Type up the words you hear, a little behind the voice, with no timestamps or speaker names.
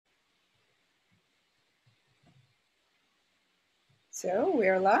So we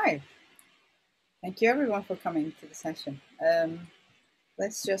are live. Thank you everyone for coming to the session.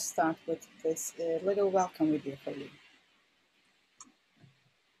 Let's just start with this little welcome video for you.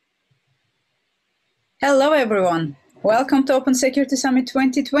 Hello everyone. Welcome to Open Security Summit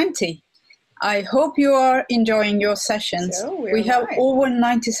 2020. I hope you are enjoying your sessions. So we have over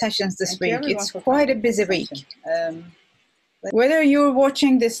 90 sessions this week. It's quite a busy week. Whether you're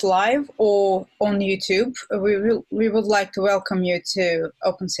watching this live or on YouTube, we would like to welcome you to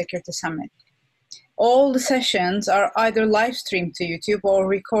Open Security Summit. All the sessions are either live streamed to YouTube or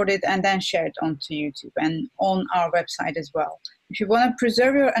recorded and then shared onto YouTube and on our website as well. If you want to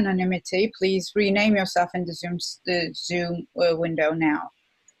preserve your anonymity, please rename yourself in the Zoom window now.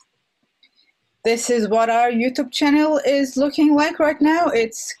 This is what our YouTube channel is looking like right now.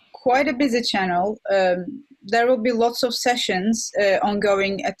 It's quite a busy channel. There will be lots of sessions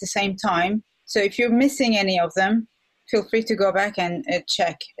ongoing at the same time. So if you're missing any of them, feel free to go back and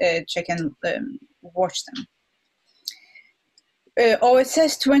check and watch them.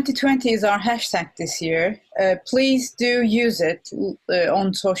 OSS 2020 is our hashtag this year. Please do use it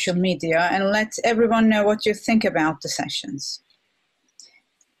on social media and let everyone know what you think about the sessions.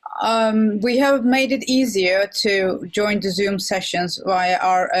 We have made it easier to join the Zoom sessions via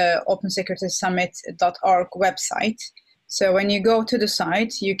our opensecuritysummit.org website. So when you go to the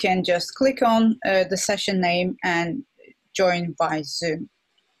site, you can just click on the session name and join by Zoom.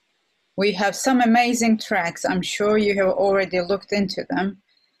 We have some amazing tracks. I'm sure you have already looked into them.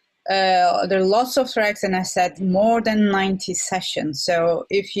 There are lots of tracks, and I said more than 90 sessions. So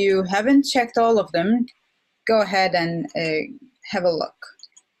if you haven't checked all of them, go ahead and have a look.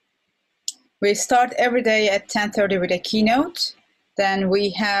 We start every day at 10:30 with a keynote. Then we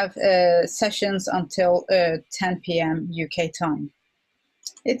have sessions until 10 p.m. UK time.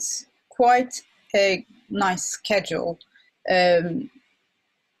 It's quite a nice schedule. And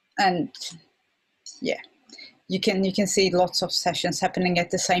yeah, you can see lots of sessions happening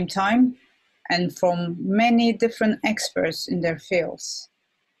at the same time and from many different experts in their fields.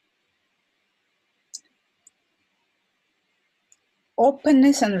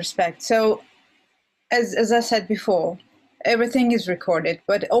 Openness and respect. So as I said before, everything is recorded,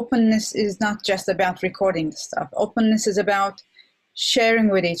 but openness is not just about recording the stuff. Openness is about sharing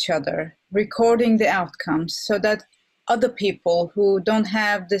with each other, recording the outcomes so that other people who don't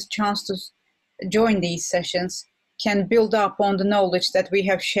have this chance to join these sessions can build up on the knowledge that we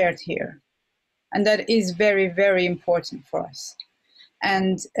have shared here. And that is very, very important for us.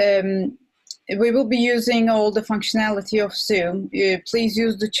 And we will be using all the functionality of Zoom. Please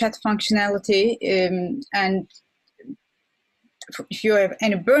use the chat functionality. And if you have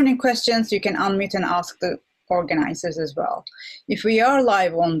any burning questions, you can unmute and ask the organizers as well. If we are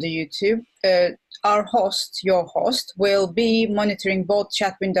live on the YouTube, our host, your host, will be monitoring both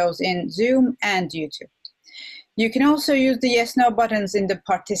chat windows in Zoom and YouTube. You can also use the yes/no buttons in the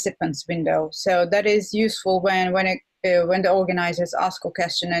participants window. So that is useful when the organizers ask a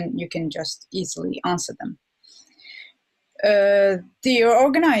question and you can just easily answer them. Dear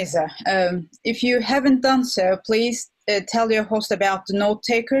organizer, if you haven't done so, please tell your host about the note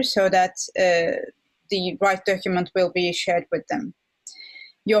taker so that the right document will be shared with them.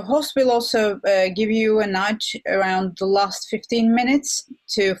 Your host will also give you a nudge around the last 15 minutes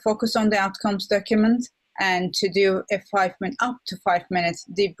to focus on the outcomes document and to do a up to 5 minutes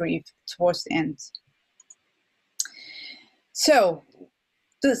debrief towards the end. So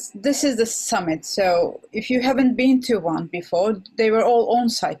this is the summit. So if you haven't been to one before, they were all on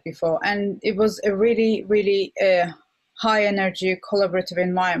site before, and it was a really, really high energy collaborative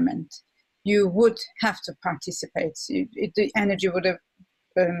environment. You would have to participate. The energy would have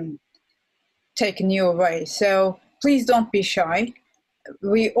taken you away. So please don't be shy.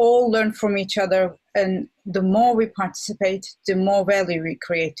 We all learn from each other, and the more we participate, the more value we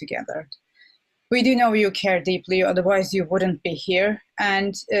create together. We do know you care deeply, otherwise you wouldn't be here.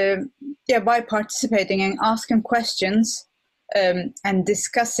 And yeah, by participating and asking questions and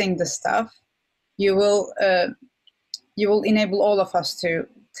discussing the stuff, you will enable all of us to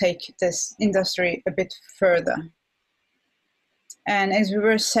take this industry a bit further. And as we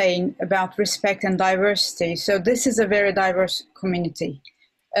were saying about respect and diversity, so this is a very diverse community.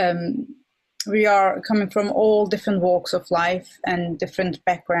 We are coming from all different walks of life and different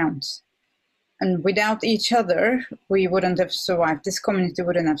backgrounds. And without each other, we wouldn't have survived. This community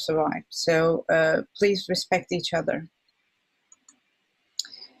wouldn't have survived. So please respect each other.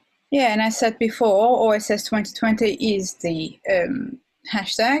 Yeah, and I said before, OSS 2020 is the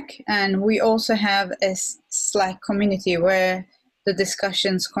hashtag. And we also have a Slack community where the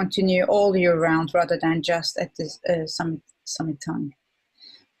discussions continue all year round rather than just at the summit summit time.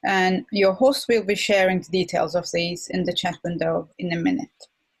 And your host will be sharing the details of these in the chat window in a minute.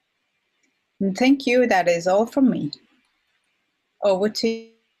 And thank you. That is all from me. Over to you.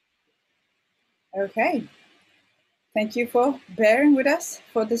 Okay. Thank you for bearing with us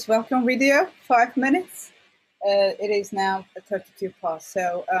for this welcome video, 5 minutes. It is now 32 past,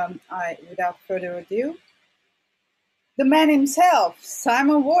 so without further ado, the man himself,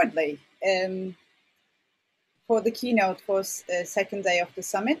 Simon Wardley, for the keynote for second day of the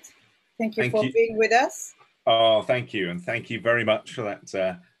summit. Thank you for being with us. Oh, thank you, and thank you very much for that,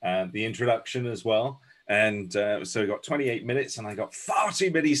 the introduction as well. And so we got 28 minutes, and I got far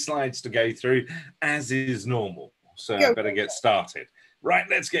too many slides to go through, as is normal. So I better get started. Right,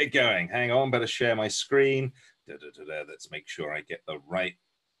 let's get going. Hang on, better share my screen. Let's make sure I get the right,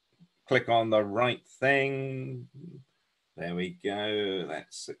 click on the right thing. There we go.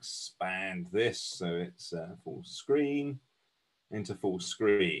 Let's expand this so it's full screen into full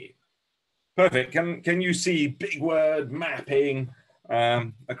screen. Perfect. Can you see big word mapping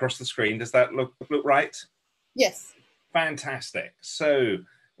across the screen? Does that look right? Yes. Fantastic. So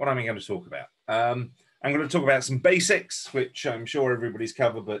what am I going to talk about? I'm going to talk about some basics, which I'm sure everybody's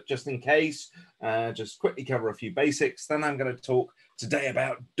covered, but just in case, just quickly cover a few basics. Then I'm going to talk today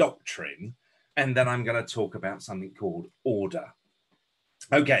about doctrine, and then I'm going to talk about something called order.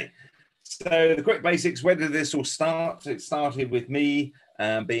 Okay, so the quick basics, where did this all start? It started with me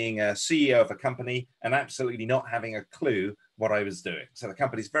being a CEO of a company and absolutely not having a clue what I was doing. So the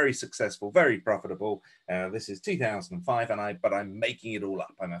company's very successful, very profitable. This is 2005, but I'm making it all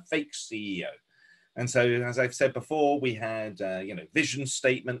up. I'm a fake CEO. And so, as I've said before, we had vision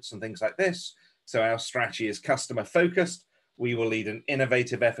statements and things like this. So our strategy is customer focused. We will lead an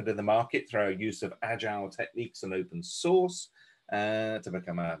innovative effort in the market through our use of agile techniques and open source to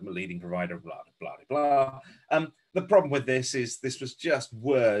become a leading provider of blah, blah, blah, blah. The problem with this is this was just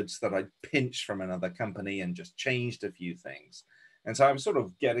words that I pinched from another company and just changed a few things. And so I was sort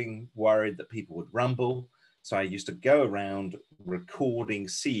of getting worried that people would rumble. So I used to go around recording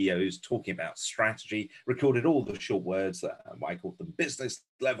CEOs talking about strategy, recorded all the short words that I called them business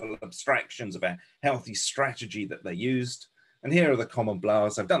level abstractions about healthy strategy that they used. And here are the common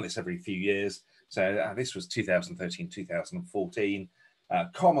blahs. I've done this every few years. So this was 2013, 2014.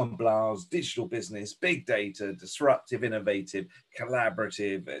 Common blahs, digital business, big data, disruptive, innovative,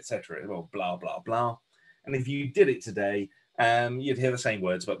 collaborative, etc. Well, blah, blah, blah. And if you did it today, you'd hear the same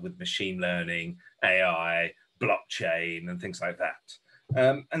words, but with machine learning, AI, blockchain, and things like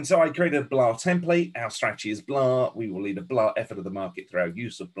that. And so I created a blah template. Our strategy is blah. We will lead a blah effort of the market through our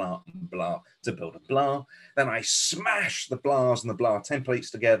use of blah and blah to build a blah. Then I smashed the blahs and the blah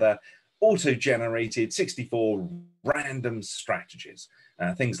templates together, auto-generated 64 random strategies.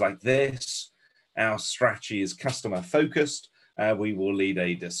 Things like this. Our strategy is customer focused. We will lead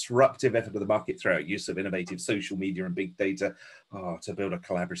a disruptive effort of the market through our use of innovative social media and big data to build a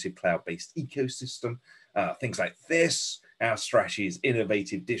collaborative cloud-based ecosystem. Things like this. Our strategy is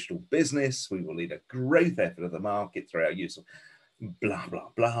innovative digital business. We will lead a growth effort of the market through our use of blah, blah,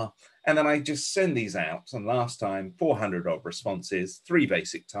 blah. And then I just send these out. And last time, 400 odd responses, 3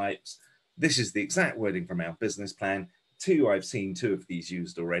 basic types. This is the exact wording from our business plan. 2, I've seen 2 of these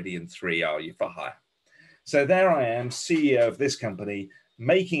used already, and 3 are you for hire. So there I am, CEO of this company,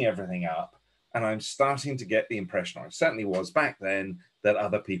 making everything up, and I'm starting to get the impression, or I certainly was back then, that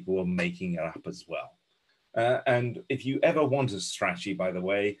other people were making it up as well. And if you ever want a strategy, by the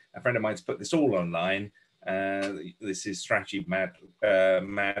way, a friend of mine's put this all online. This is strategy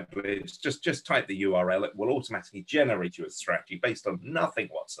madlibs. Just type the URL. It will automatically generate you a strategy based on nothing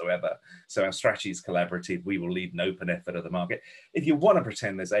whatsoever. So our strategy is collaborative. We will lead an open effort of the market. If you want to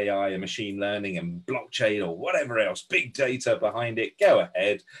pretend there's AI and machine learning and blockchain or whatever else, big data behind it, go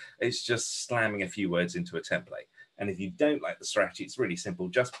ahead. It's just slamming a few words into a template. And if you don't like the strategy, it's really simple.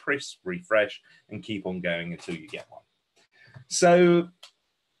 Just press refresh and keep on going until you get one. So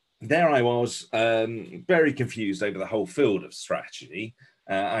there I was, very confused over the whole field of strategy.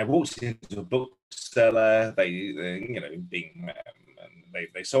 I walked into a bookseller. They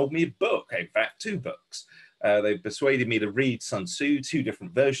sold me a book. In fact, 2 books. They persuaded me to read Sun Tzu, 2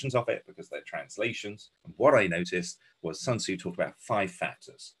 different versions of it because they're translations. And what I noticed was Sun Tzu talked about 5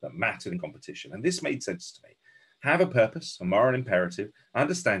 factors that mattered in competition, and this made sense to me. Have a purpose, a moral imperative,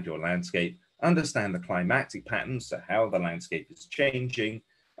 understand your landscape, understand the climatic patterns, so how the landscape is changing,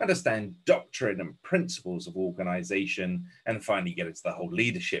 understand doctrine and principles of organization, and finally get into the whole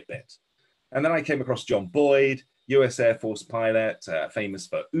leadership bit. And then I came across John Boyd, US Air Force pilot, famous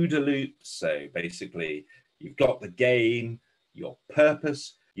for OODA loops. So basically, you've got the game, your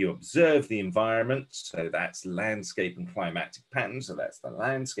purpose, You observe the environment, so that's landscape and climatic patterns, so that's the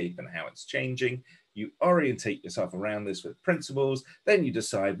landscape and how it's changing. You orientate yourself around this with principles, then you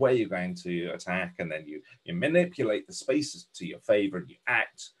decide where you're going to attack, and then you manipulate the spaces to your favor and you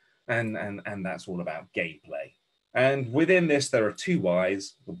act, and that's all about gameplay. And within this, there are two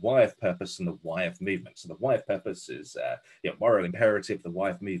whys, the why of purpose and the why of movement. So the why of purpose is moral imperative. The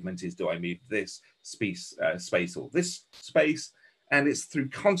why of movement is, do I move this space or this space? And it's through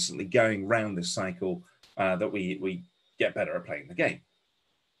constantly going around this cycle that we get better at playing the game.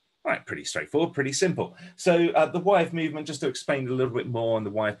 All right, pretty straightforward, pretty simple. So the why of movement, just to explain a little bit more on the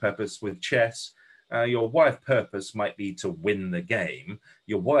why of purpose with chess, your why of purpose might be to win the game.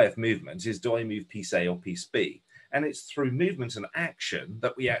 Your why of movement is, do I move piece A or piece B? And it's through movement and action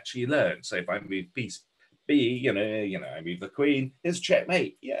that we actually learn. So if I move piece B, I move the queen, it's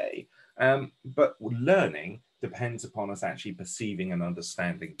checkmate, yay. But learning depends upon us actually perceiving and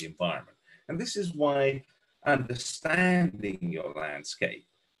understanding the environment. And this is why understanding your landscape,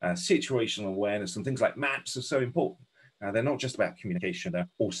 situational awareness and things like maps are so important. They're not just about communication, they're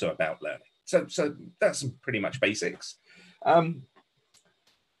also about learning. So that's pretty much basics.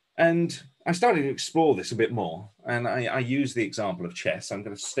 And I started to explore this a bit more, and I use the example of chess. I'm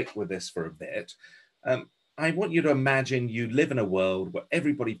going to stick with this for a bit. I want you to imagine you live in a world where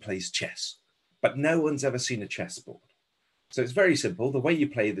everybody plays chess, but no one's ever seen a chessboard. So it's very simple. The way you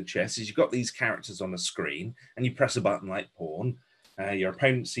play the chess is you've got these characters on the screen, and you press a button like pawn. Your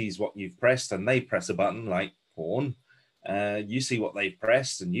opponent sees what you've pressed, and they press a button like pawn. You see what they've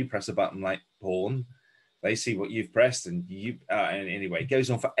pressed, and you press a button like pawn. They see what you've pressed, and you. And anyway, it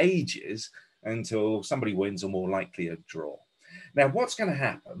goes on for ages until somebody wins, or more likely a draw. Now, what's going to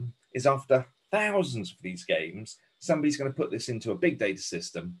happen is after thousands of these games, somebody's going to put this into a big data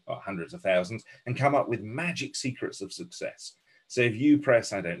system, or hundreds of thousands, and come up with magic secrets of success. So if you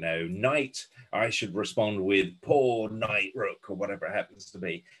press, I don't know, knight, I should respond with pawn, knight, rook, or whatever it happens to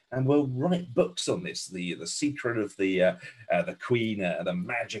be. And we'll write books on this, the secret of the queen, the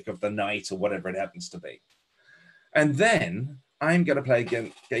magic of the knight, or whatever it happens to be. And then I'm going to play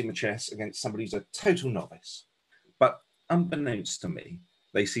a game of chess against somebody who's a total novice. But unbeknownst to me,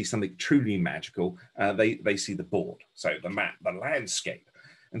 they see something truly magical. They see the board, so the map, the landscape.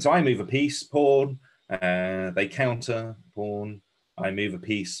 And so I move a piece, pawn, they counter, pawn, I move a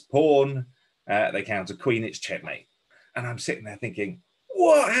piece, pawn, they counter, queen, it's checkmate. And I'm sitting there thinking,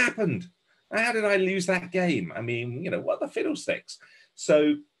 what happened? How did I lose that game? I mean, what the fiddlesticks?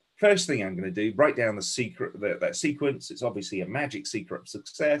 So first thing I'm going to do, write down the secret, that sequence. It's obviously a magic secret of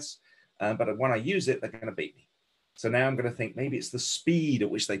success, but when I use it, they're going to beat me. So now I'm going to think maybe it's the speed at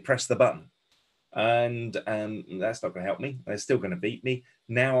which they press the button. And that's not going to help me. They're still going to beat me.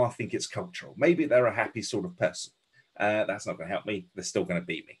 Now I think it's cultural. Maybe they're a happy sort of person. That's not going to help me. They're still going to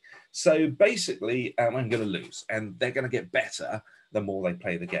beat me. So basically, I'm going to lose. And they're going to get better the more they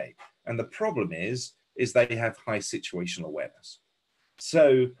play the game. And the problem is they have high situational awareness.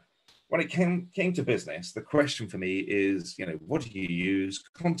 So when it came to business, the question for me is, what do you use?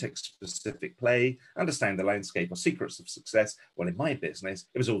 Context-specific play, understand the landscape, or secrets of success. Well, in my business,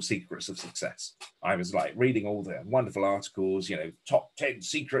 it was all secrets of success. I was like reading all the wonderful articles, top 10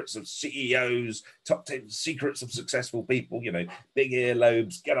 secrets of CEOs, top 10 secrets of successful people, big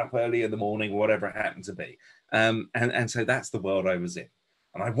earlobes, get up early in the morning, whatever it happened to be. And so that's the world I was in.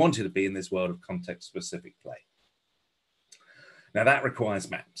 And I wanted to be in this world of context-specific play. Now, that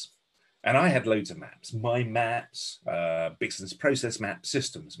requires maps. And I had loads of maps, mind maps, business process maps,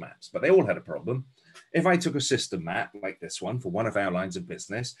 systems maps, but they all had a problem. If I took a system map like this one for one of our lines of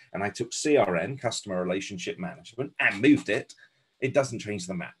business, and I took CRM, customer relationship management, and moved it, it doesn't change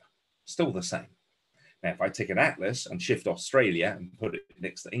the map. Still the same. Now, if I take an atlas and shift Australia and put it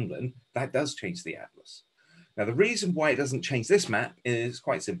next to England, that does change the atlas. Now, the reason why it doesn't change this map is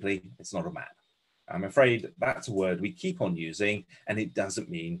quite simply, it's not a map. I'm afraid that's a word we keep on using, and it doesn't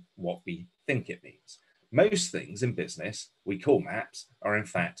mean what we think it means. Most things in business we call maps are in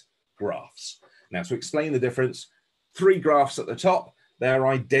fact graphs. Now, to explain the difference, 3 graphs at the top, they're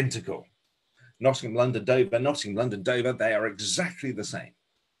identical. Nottingham, London, Dover, they are exactly the same.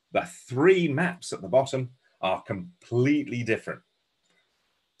 The 3 maps at the bottom are completely different.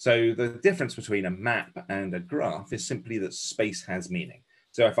 So the difference between a map and a graph is simply that space has meaning.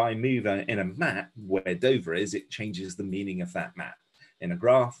 So if I move in a map where Dover is, it changes the meaning of that map. In a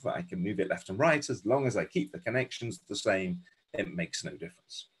graph, I can move it left and right. As long as I keep the connections the same, it makes no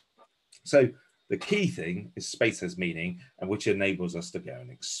difference. So the key thing is space has meaning, and which enables us to go and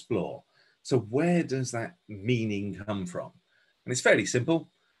explore. So where does that meaning come from? And it's fairly simple.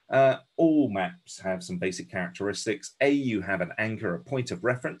 All maps have some basic characteristics. A, you have an anchor, a point of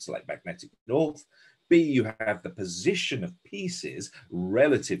reference, like magnetic north. B, you have the position of pieces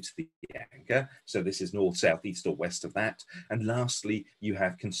relative to the anchor. So this is north, south, east, or west of that. And lastly, you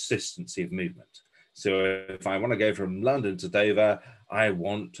have consistency of movement. So if I want to go from London to Dover, I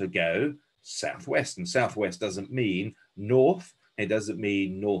want to go southwest. And southwest doesn't mean north. It doesn't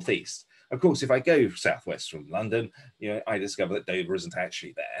mean northeast. Of course, if I go southwest from London, I discover that Dover isn't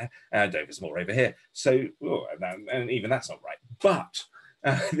actually there. Dover's more over here. So, and even that's not right. But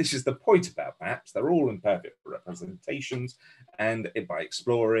this is the point about maps. They're all imperfect representations. And by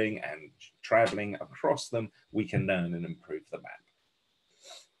exploring and traveling across them, we can learn and improve the map.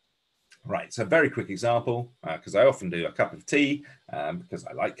 Right, so very quick example, because I often do a cup of tea, because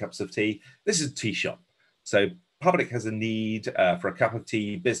I like cups of tea. This is a tea shop. So public has a need for a cup of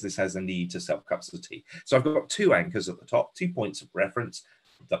tea, business has a need to sell cups of tea. So I've got two anchors at the top, 2 points of reference,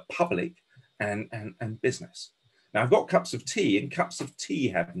 the public and business. Now I've got cups of tea, and cups of tea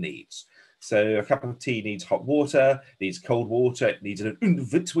have needs. So a cup of tea needs hot water, needs cold water, it needs an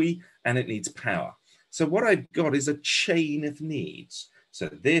inventory, and it needs power. So what I've got is a chain of needs. So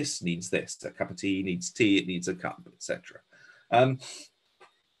this needs this, a cup of tea needs tea, it needs a cup, etc.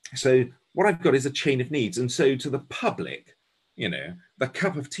 So what I've got is a chain of needs. And so to the public, the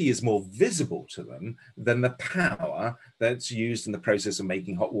cup of tea is more visible to them than the power that's used in the process of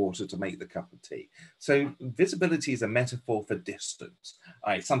making hot water to make the cup of tea. So visibility is a metaphor for distance.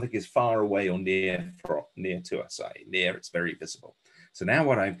 Something is far away or near to us. Near, it's very visible. So now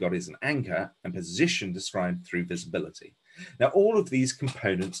what I've got is an anchor and position described through visibility. Now, all of these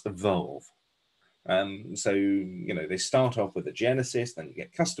components evolve. So, they start off with a genesis, then you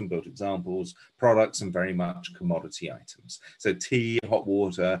get custom built examples, products, and very much commodity items. So tea, hot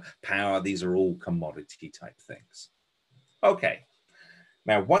water, power, these are all commodity type things. Okay.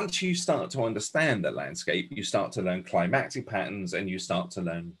 Now, once you start to understand the landscape, you start to learn climatic patterns and you start to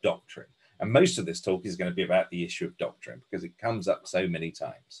learn doctrine. And most of this talk is going to be about the issue of doctrine because it comes up so many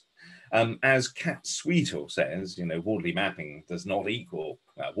times. As Kat Sweetle says, Wardley mapping does not equal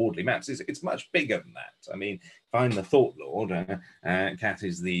Wardley maps. It's much bigger than that. I mean, if I'm the thought lord, Kat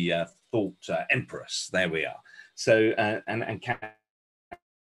is the thought empress. There we are. So, and Kat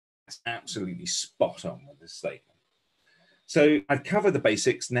is absolutely spot on with this statement. So I've covered the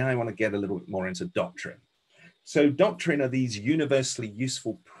basics. Now I want to get a little bit more into doctrine. So doctrine are these universally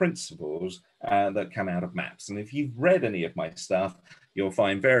useful principles that come out of maps. And if you've read any of my stuff, you'll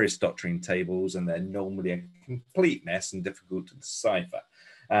find various doctrine tables, and they're normally a complete mess and difficult to decipher.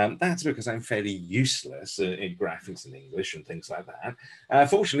 That's because I'm fairly useless in graphics and English and things like that.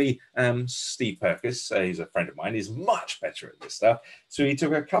 Fortunately, Steve Perkis, he's a friend of mine, is much better at this stuff. So he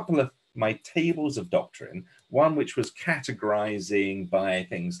took a couple of my tables of doctrine, one which was categorizing by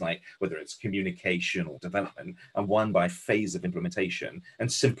things like whether it's communication or development, and one by phase of implementation,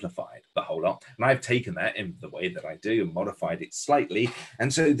 and simplified the whole lot. And I've taken that in the way that I do and modified it slightly.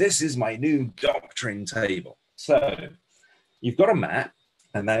 And so this is my new doctrine table. So you've got a map,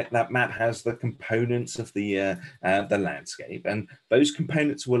 and that map has the components of the landscape, and those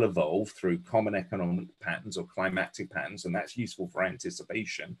components will evolve through common economic patterns or climatic patterns, and that's useful for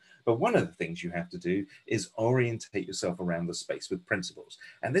anticipation. But one of the things you have to do is orientate yourself around the space with principles,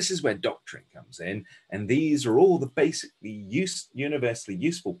 and this is where doctrine comes in. And these are all the basically universally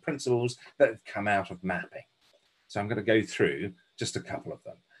useful principles that have come out of mapping. So I'm going to go through just a couple of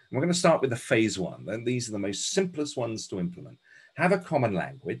them. And we're going to start with the phase one. Then these are the most simplest ones to implement. Have a common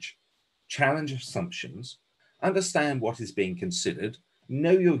language, challenge assumptions, understand what is being considered,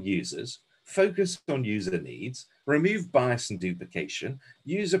 know your users, focus on user needs, remove bias and duplication,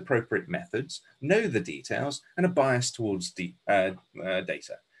 use appropriate methods, know the details, and a bias towards data.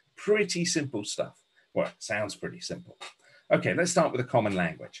 Pretty simple stuff. Well, it sounds pretty simple. Okay, let's start with a common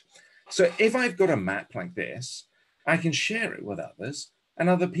language. So if I've got a map like this, I can share it with others, and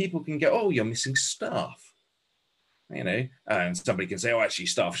other people can go, oh, you're missing staff. And somebody can say, oh, actually,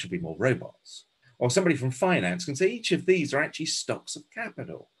 staff should be more robots. Or somebody from finance can say, each of these are actually stocks of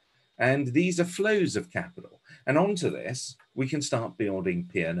capital. And these are flows of capital. And onto this, we can start building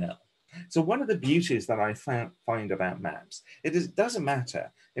P&L. So one of the beauties that I find about maps, it doesn't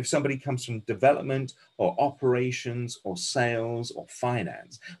matter if somebody comes from development or operations or sales or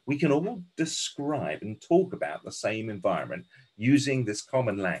finance. We can all describe and talk about the same environment using this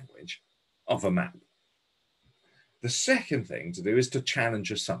common language of a map. The second thing to do is to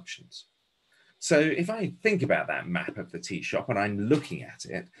challenge assumptions. So if I think about that map of the tea shop and I'm looking at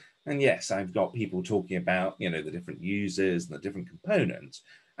it, and yes, I've got people talking about, the different users and the different components,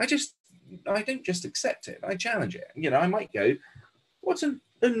 I don't just accept it. I challenge it. I might go, what's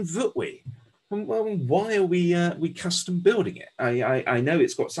And Wardley, well, why are we custom building it? I know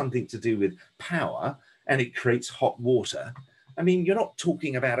it's got something to do with power and it creates hot water. I mean, you're not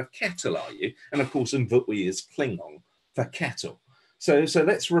talking about a kettle, are you? And of course, Wardley is Klingon for kettle. So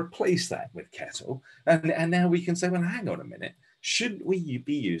let's replace that with kettle. And now we can say, well, hang on a minute. Shouldn't we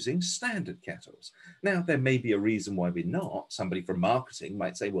be using standard kettles? Now, there may be a reason why we're not. Somebody from marketing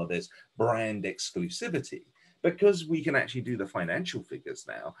might say, well, there's brand exclusivity. Because we can actually do the financial figures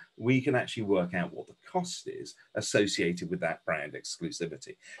now, we can actually work out what the cost is associated with that brand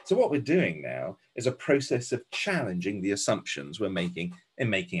exclusivity. So what we're doing now is a process of challenging the assumptions we're making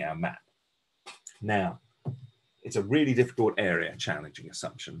in making our map. Now, it's a really difficult area, challenging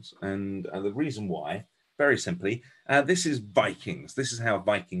assumptions. And the reason why, very simply, this is Vikings. This is how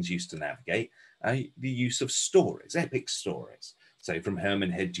Vikings used to navigate the use of stories, epic stories. So from Herman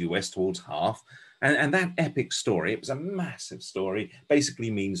Head due west towards Half. And that epic story, it was a massive story, basically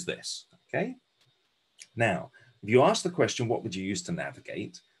means this, okay? Now, if you ask the question, what would you use to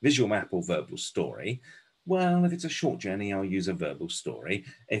navigate, visual map or verbal story? Well, if it's a short journey, I'll use a verbal story.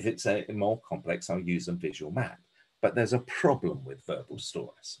 If it's a more complex, I'll use a visual map. But there's a problem with verbal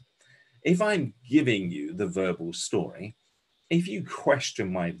stories. If I'm giving you the verbal story, if you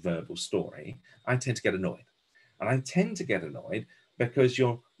question my verbal story, I tend to get annoyed. And I tend to get annoyed because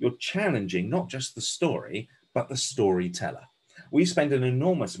you're challenging not just the story, but the storyteller. We spend an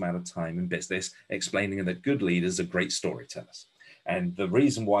enormous amount of time in business explaining that good leaders are great storytellers. And the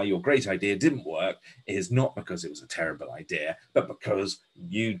reason why your great idea didn't work is not because it was a terrible idea, but because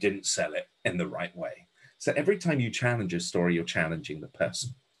you didn't sell it in the right way. So every time you challenge a story, you're challenging the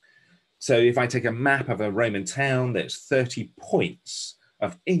person. So if I take a map of a Roman town, there's 30 points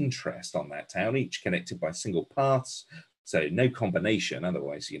of interest on that town, each connected by single paths. So no combination,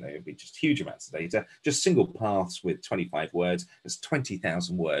 otherwise, it'd be just huge amounts of data, just single paths with 25 words. There's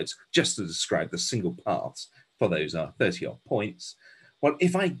 20,000 words just to describe the single paths for those 30 odd points. Well,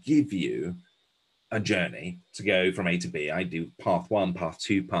 if I give you a journey to go from A to B, I do path 1, path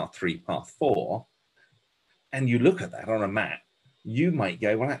 2, path 3, path 4, and you look at that on a map, you might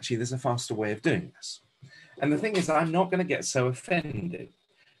go, well, actually, there's a faster way of doing this. And the thing is, I'm not going to get so offended.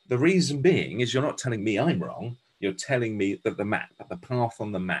 The reason being is you're not telling me I'm wrong. You're telling me that the path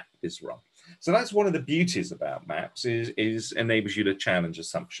on the map is wrong. So that's one of the beauties about maps is enables you to challenge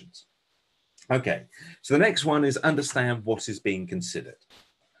assumptions. Okay, so the next one is understand what is being considered.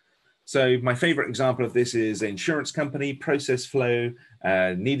 So my favorite example of this is insurance company, process flow,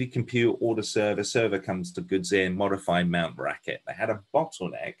 needed compute, order server comes to goods in, modify, mount, bracket. They had a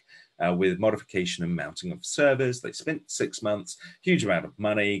bottleneck with modification and mounting of servers. They spent 6 months, huge amount of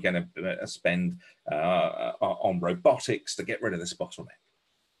money, going to spend on robotics to get rid of this bottleneck.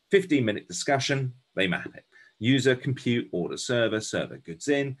 15-minute discussion, they map it. User, compute, order server goods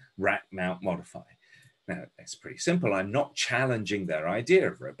in, rack, mount, modify. Now, it's pretty simple. I'm not challenging their idea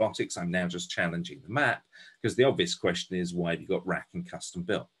of robotics. I'm now just challenging the map, because the obvious question is, why have you got rack and custom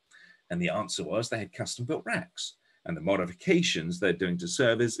built? And the answer was they had custom built racks. And the modifications they're doing to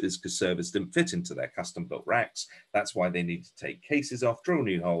servers is because servers didn't fit into their custom built racks. That's why they need to take cases off, drill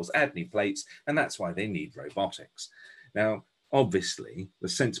new holes, add new plates, and that's why they need robotics. Now, obviously, the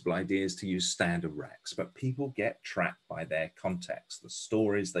sensible idea is to use standard racks, but people get trapped by their context, the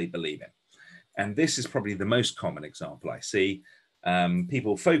stories they believe in. And this is probably the most common example I see.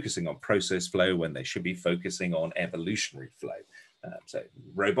 People focusing on process flow when they should be focusing on evolutionary flow. So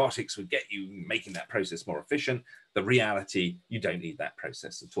robotics would get you making that process more efficient. The reality, you don't need that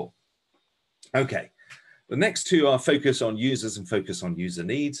process at all. Okay, the next two are focus on users and focus on user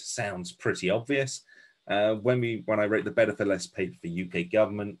needs. Sounds pretty obvious. When I wrote the Better for Less paper for UK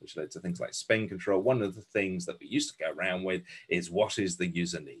government, which led to things like spend control, one of the things that we used to go around with is, what is the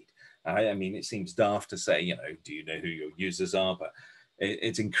user need? I mean, it seems daft to say, do you know who your users are? But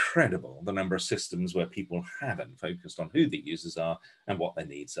it's incredible the number of systems where people haven't focused on who the users are and what their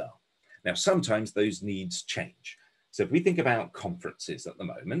needs are. Now, sometimes those needs change. So if we think about conferences at the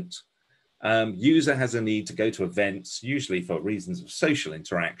moment, user has a need to go to events, usually for reasons of social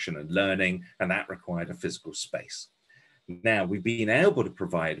interaction and learning, and that required a physical space. Now, we've been able to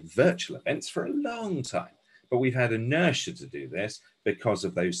provide virtual events for a long time, but we've had inertia to do this because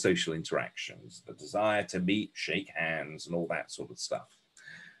of those social interactions, the desire to meet, shake hands, and all that sort of stuff.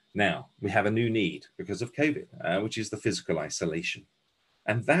 Now, we have a new need because of COVID, which is the physical isolation.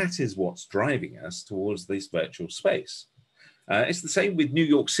 And that is what's driving us towards this virtual space. It's the same with New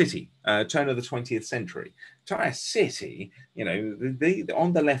York City, turn of the 20th century. Entire city,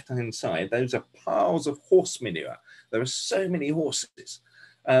 on the left-hand side, those are piles of horse manure. There are so many horses.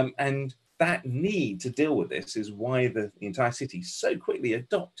 And that need to deal with this is why the entire city so quickly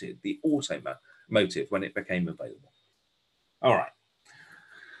adopted the automotive when it became available. All right.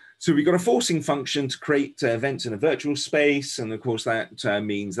 So we've got a forcing function to create events in a virtual space. And of course, that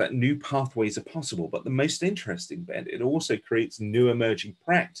means that new pathways are possible. But the most interesting bit, it also creates new emerging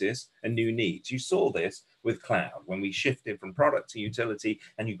practice and new needs. You saw this with cloud when we shifted from product to utility,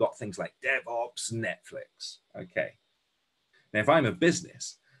 and you got things like DevOps, Netflix. Okay. Now, if I'm a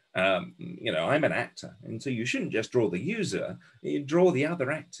business, you know, I'm an actor. And so you shouldn't just draw the user, you draw the other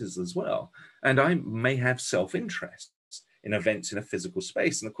actors as well. And I may have self-interest in events in a physical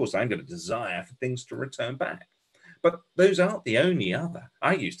space. And of course, I'm going to desire for things to return back. But those aren't the only other.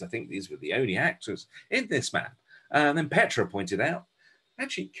 I used to think these were the only actors in this map. And then Petra pointed out,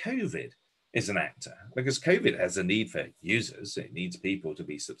 actually, COVID is an actor because COVID has a need for users. It needs people to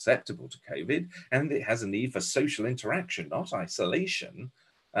be susceptible to COVID, and it has a need for social interaction, not isolation,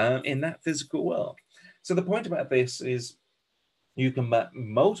 in that physical world. So the point about this is you can map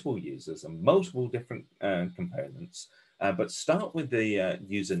multiple users and multiple different components, but start with the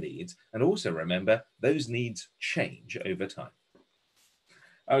user needs, and also remember those needs change over time.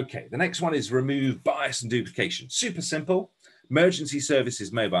 Okay, the next one is remove bias and duplication. Super simple. Emergency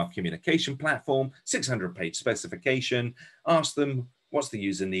Services Mobile Communication Platform, 600-page specification. Ask them, what's the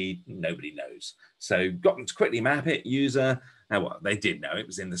user need? Nobody knows. So got them to quickly map it, user. Well, they did know it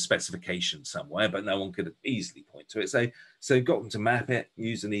was in the specification somewhere, but no one could easily point to it. So got them to map it.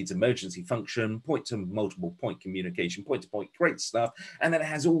 User needs emergency function, point to multiple point communication, point to point, great stuff. And then it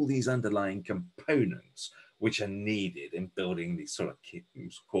has all these underlying components which are needed in building these sort of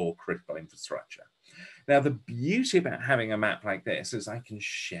core critical infrastructure. Now, the beauty about having a map like this is I can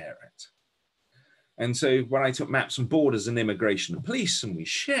share it. And so when I took maps on borders and immigration and police and we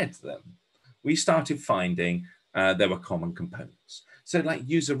shared them, we started finding there were common components. So like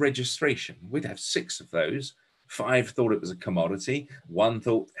user registration, we'd have 6 of those. 5 thought it was a commodity. 1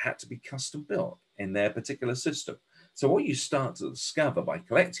 thought it had to be custom built in their particular system. So what you start to discover by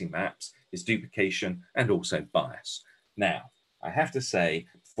collecting maps is duplication and also bias. Now, I have to say,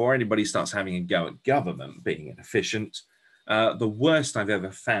 before anybody starts having a go at government being inefficient, the worst I've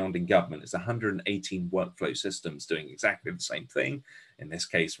ever found in government is 118 workflow systems doing exactly the same thing. In this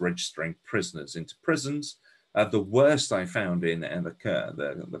case, registering prisoners into prisons. The worst I found in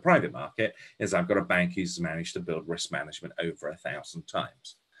the private market is I've got a bank who's managed to build risk management over 1,000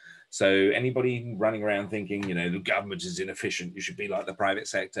 times. So anybody running around thinking, you know, the government is inefficient, you should be like the private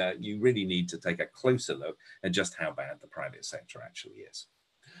sector, you really need to take a closer look at just how bad the private sector actually is.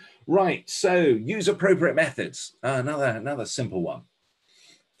 Right, so use appropriate methods, another simple one.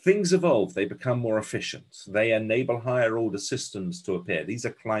 Things evolve, they become more efficient. They enable higher order systems to appear. These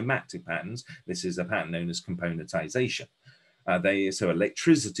are climatic patterns. This is a pattern known as componentization. So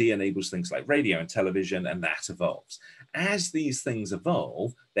electricity enables things like radio and television, and that evolves. As these things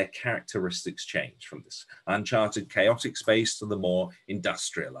evolve, their characteristics change from this uncharted, chaotic space to the more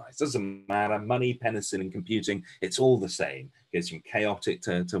industrialized. Doesn't matter, money, penicillin, computing, it's all the same. It goes from chaotic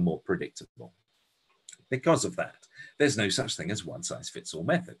to more predictable. Because of that, there's no such thing as one-size-fits-all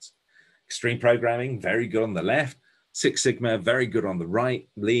methods. Extreme programming, very good on the left. Six Sigma, very good on the right.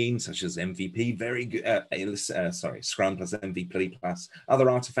 Lean, such as MVP, very good. Scrum plus MVP plus other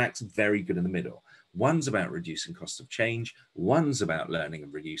artifacts, very good in the middle. One's about reducing cost of change. One's about learning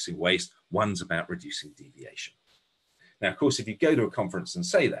and reducing waste. One's about reducing deviation. Now, of course, if you go to a conference and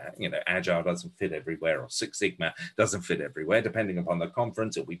say that, you know, Agile doesn't fit everywhere or Six Sigma doesn't fit everywhere, depending upon the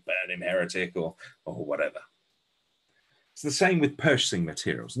conference, it'll be burning heretic or whatever. It's the same with purchasing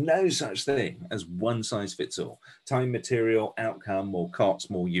materials. No such thing as one size fits all. Time, material, outcome, more COTS,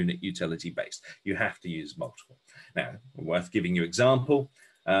 more unit utility based. You have to use multiple. Now, worth giving you example,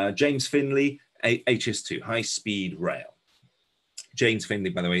 James Finley, HS2, high speed rail. James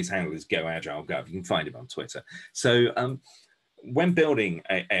Finley, by the way, his handle is Go Agile Gov. You can find him on Twitter. So when building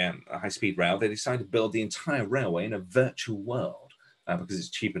a high-speed rail, they decided to build the entire railway in a virtual world because it's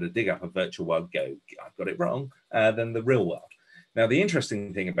cheaper to dig up a virtual world, I've got it wrong, than the real world. Now, the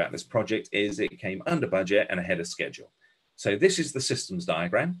interesting thing about this project is it came under budget and ahead of schedule. So this is the systems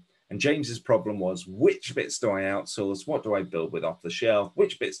diagram. And James's problem was, which bits do I outsource? What do I build with off the shelf?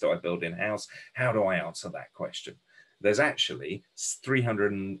 Which bits do I build in-house? How do I answer that question? There's actually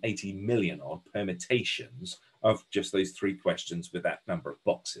 380 million odd permutations of just those 3 questions with that number of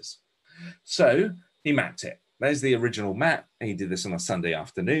boxes. So he mapped it. There's the original map. He did this on a Sunday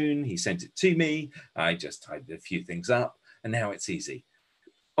afternoon. He sent it to me. I just tidied a few things up, and now it's easy.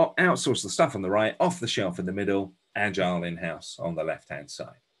 Outsource the stuff on the right, off the shelf in the middle, agile in-house on the left-hand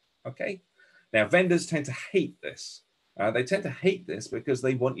side. Okay. Now, vendors tend to hate this They tend to hate this because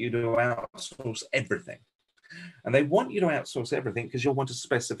they want you to outsource everything. And they want you to outsource everything because you'll want a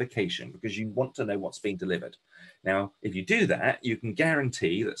specification, because you want to know what's being delivered. Now, if you do that, you can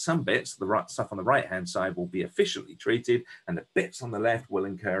guarantee that some bits, the right stuff on the right-hand side, will be efficiently treated, and the bits on the left will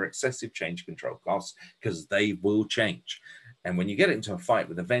incur excessive change control costs because they will change. And when you get into a fight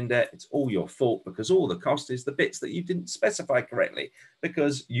with a vendor, it's all your fault, because all the cost is the bits that you didn't specify correctly,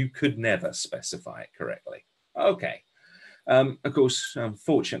 because you could never specify it correctly. Okay. Of course,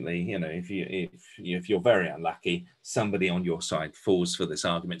 unfortunately, you know, if you're very unlucky, somebody on your side falls for this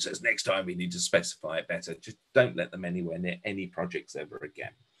argument, says next time we need to specify it better. Just don't let them anywhere near any projects ever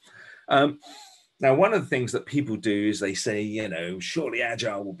again. Now, one of the things that people do is they say, you know, surely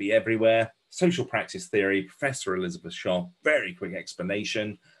Agile will be everywhere. Social practice theory, Professor Elizabeth Shaw, very quick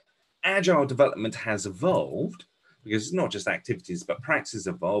explanation. Agile development has evolved, because it's not just activities, but practices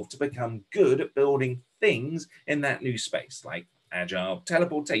evolved to become good at building things in that new space, like Agile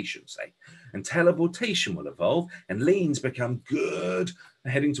teleportation, say. And teleportation will evolve, and Lean's become good,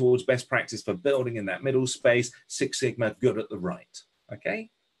 heading towards best practice for building in that middle space, Six Sigma, good at the right, okay?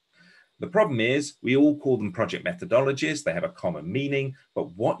 The problem is we all call them project methodologies. They have a common meaning,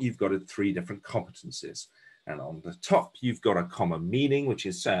 but what you've got are 3 different competencies. And on the top, you've got a common meaning, which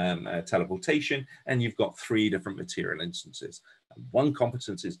is teleportation, and you've got 3 different material instances. And one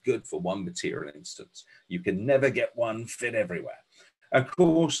competence is good for one material instance. You can never get one fit everywhere. Of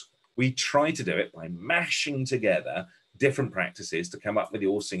course, we try to do it by mashing together different practices to come up with the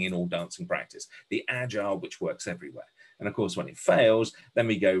all singing, all dancing practice, the Agile, which works everywhere. And of course, when it fails, then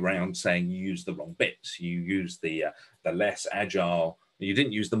we go around saying you use the wrong bits. You use the less Agile. You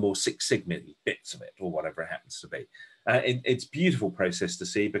didn't use the more Six Sigma bits of it, or whatever it happens to be. It's a beautiful process to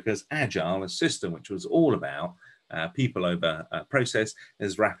see, because Agile, a system which was all about people over process,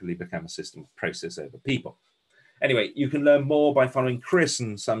 has rapidly become a system of process over people. Anyway, you can learn more by following Chris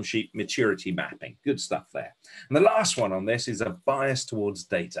and Sumsheet maturity mapping. Good stuff there. And the last one on this is a bias towards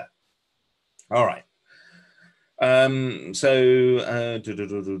data. All right. Oh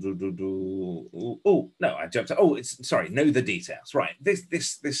no, I jumped. Oh, sorry. Know the details. Right. This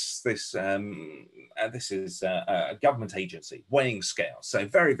is a government agency, weighing scales. So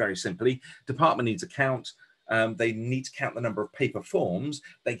very, very simply, department needs a count. They need to count the number of paper forms.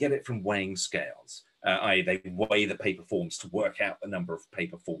 They get it from weighing scales. I.e., they weigh the paper forms to work out the number of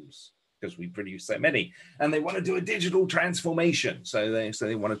paper forms, because we produce so many, and they want to do a digital transformation. So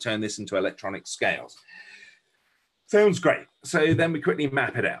they want to turn this into electronic scales. Sounds great. So then we quickly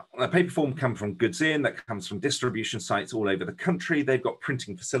map it out. The paper form comes from goods in, that comes from distribution sites all over the country. They've got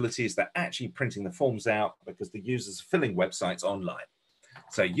printing facilities that are actually printing the forms out, because the users are filling websites online.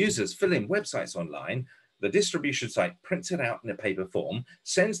 So users fill in websites online, the distribution site prints it out in a paper form,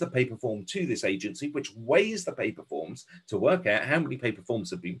 sends the paper form to this agency, which weighs the paper forms to work out how many paper forms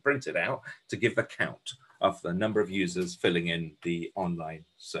have been printed out, to give the count of the number of users filling in the online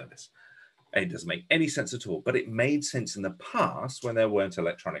service. It doesn't make any sense at all, but it made sense in the past when there weren't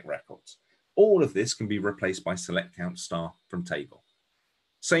electronic records. All of this can be replaced by select count star from table.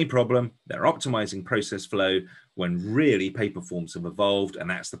 Same problem, they're optimizing process flow when really paper forms have evolved, and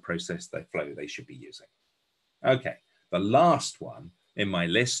that's the process they should be using. Okay, the last one in my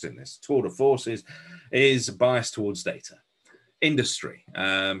list in this tour de force is bias towards data. Industry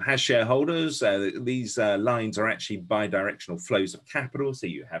has shareholders. These lines are actually bi-directional flows of capital. So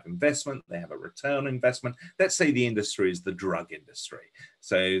you have investment, they have a return on investment. Let's say the industry is the drug industry.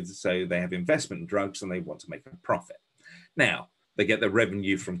 So they have investment in drugs and they want to make a profit. Now, they get their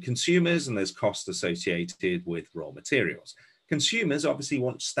revenue from consumers, and there's cost associated with raw materials. Consumers obviously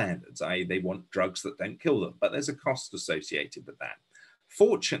want standards, i.e. they want drugs that don't kill them, but there's a cost associated with that.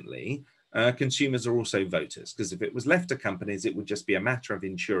 Fortunately, consumers are also voters, because if it was left to companies, it would just be a matter of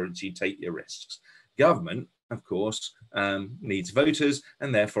insurance. You take your risks. Government, of course, needs voters,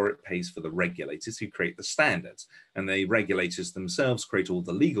 and therefore it pays for the regulators who create the standards. And the regulators themselves create all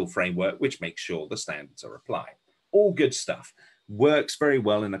the legal framework, which makes sure the standards are applied. All good stuff. Works very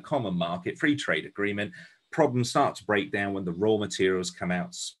well in a common market, free trade agreement. Problems start to break down when the raw materials come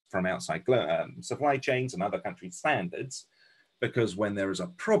out from outside supply chains and other countries' standards. Because when there is a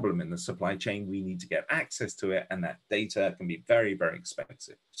problem in the supply chain, we need to get access to it, and that data can be very, very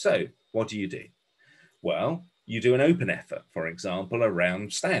expensive. So what do? Well, you do an open effort, for example,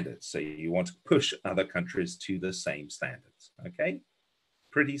 around standards. So you want to push other countries to the same standards, okay?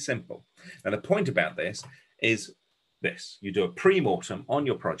 Pretty simple. And the point about this is this. You do a pre-mortem on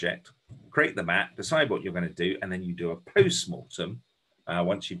your project, create the map, decide what you're going to do, and then you do a post-mortem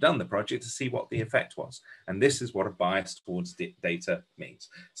once you've done the project to see what the effect was. And this is what a bias towards data means.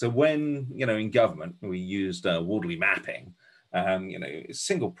 So when, in government, we used Wardley mapping,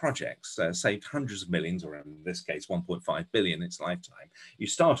 single projects saved hundreds of millions, or in this case, 1.5 billion in its lifetime. You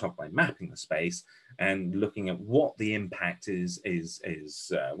start off by mapping the space and looking at what the impact is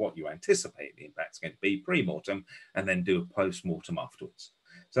what you anticipate the impact's going to be pre-mortem, and then do a post-mortem afterwards.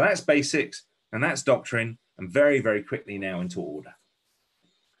 So that's basics, and that's doctrine, and very, very quickly now into order.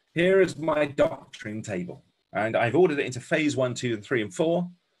 Here is my doctrine table, and I've ordered it into phase 1, 2, and 3, and 4,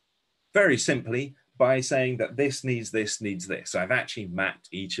 very simply, by saying that this needs this, needs this. So I've actually mapped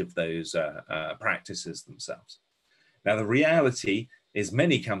each of those practices themselves. Now, the reality is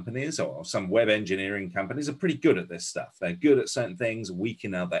many companies, or some web engineering companies, are pretty good at this stuff. They're good at certain things, weak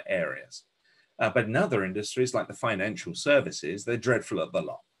in other areas. But in other industries, like the financial services, they're dreadful at the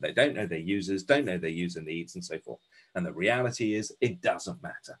lot. They don't know their users, don't know their user needs, and so forth. And the reality is it doesn't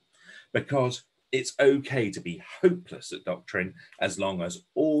matter, because it's okay to be hopeless at doctrine as long as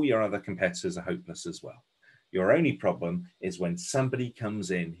all your other competitors are hopeless as well. Your only problem is when somebody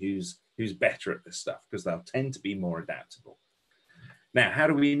comes in who's better at this stuff, because they'll tend to be more adaptable. Now, how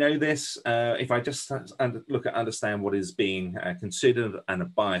do we know this? If I just look at understand what is being considered and a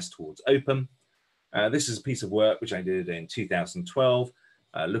bias towards open, this is a piece of work which I did in 2012,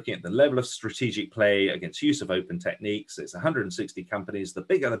 looking at the level of strategic play against use of open techniques. It's 160 companies. The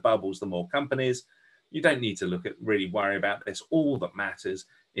bigger the bubbles, the more companies. You don't need to really worry about this. All that matters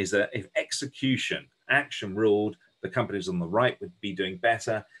is that if action ruled, the companies on the right would be doing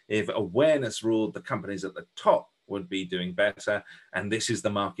better. If awareness ruled, the companies at the top would be doing better. And this is the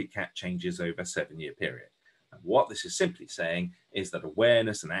market cap changes over a 7-year period. And what this is simply saying is that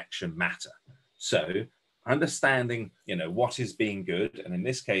awareness and action matter. So understanding, what is being good, and in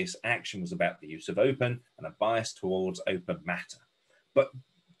this case, action was about the use of open, and a bias towards open matter. But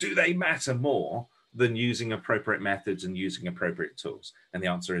do they matter more than using appropriate methods and using appropriate tools? And the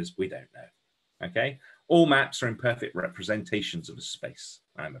answer is we don't know. Okay, all maps are imperfect representations of a space,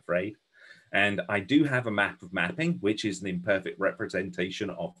 I'm afraid. And I do have a map of mapping, which is an imperfect representation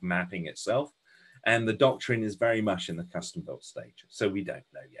of mapping itself. And the doctrine is very much in the custom built stage. So we don't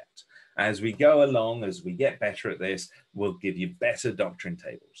know yet. As we go along, as we get better at this, we'll give you better doctrine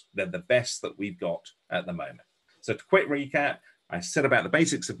tables. They're the best that we've got at the moment. So to quick recap, I said about the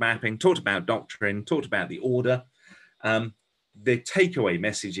basics of mapping, talked about doctrine, talked about the order. The takeaway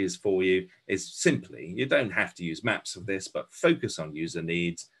messages for you is simply, you don't have to use maps of this, but focus on user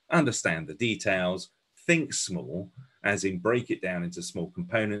needs, understand the details, think small, as in break it down into small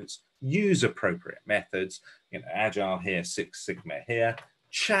components, use appropriate methods, Agile here, Six Sigma here,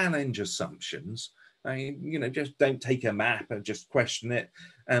 challenge assumptions. Just don't take a map and just question it,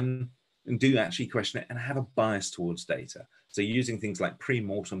 and do actually question it, and have a bias towards data. So using things like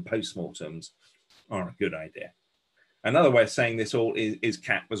pre-mortem, post-mortems are a good idea. Another way of saying this all is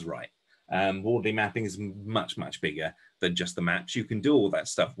Kat was right. Wardley mapping is much, much bigger than just the maps. You can do all that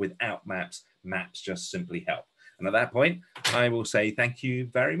stuff without maps. Maps just simply help. And at that point, I will say thank you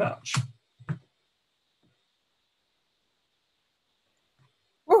very much.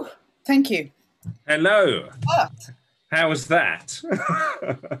 Oh, thank you. Hello. How was that?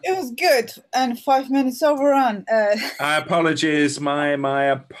 It was good, and 5 minutes overrun. Apologies, my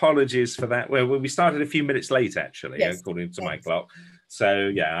apologies for that. Well, we started a few minutes late, actually, yes, according to my clock.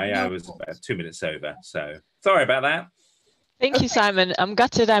 So yeah, I was about 2 minutes over. So sorry about that. Thank you, Simon. I'm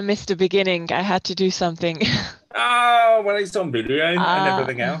gutted I missed the beginning. I had to do something. Oh, well, it's on video and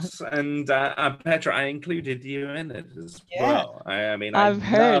everything else. And Petra, I included you in it as well. I mean, I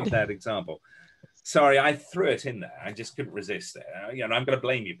love that example. Sorry, I threw it in there. I just couldn't resist it. I'm going to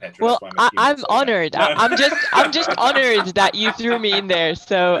blame you, Petra. Well, I'm honored. No. I'm just honored that you threw me in there.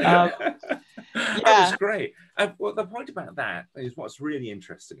 So yeah, that was great. Well, the point about that is what's really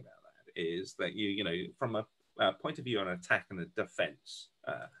interesting about that is that from a point of view on attack and a defense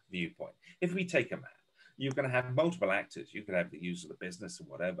viewpoint, if we take a map, you're going to have multiple actors. You could have the user of the business and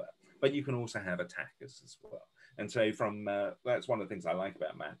whatever, but you can also have attackers as well. And so that's one of the things I like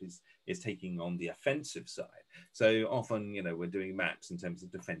about map is taking on the offensive side. So often, we're doing maps in terms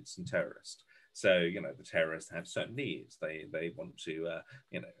of defense and terrorist. So, the terrorists have certain needs. They want to,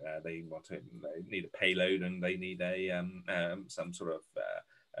 they need a payload, and they need some sort of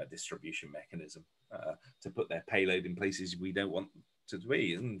distribution mechanism to put their payload in places we don't want to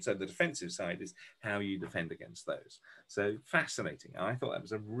be. And so the defensive side is how you defend against those. So fascinating. I thought that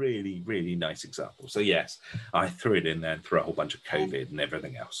was a really, really nice example. So yes, I threw it in there and threw a whole bunch of COVID and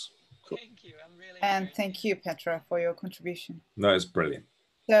everything else. Cool. Thank you. I'm really and thank you, Petra, for your contribution. No, it's brilliant.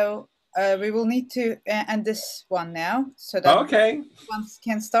 So we will need to end this one now so that Okay. one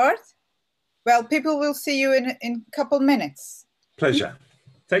can start. Well, people will see you in a couple minutes. Pleasure.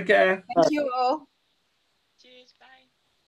 Take care. Thank you all.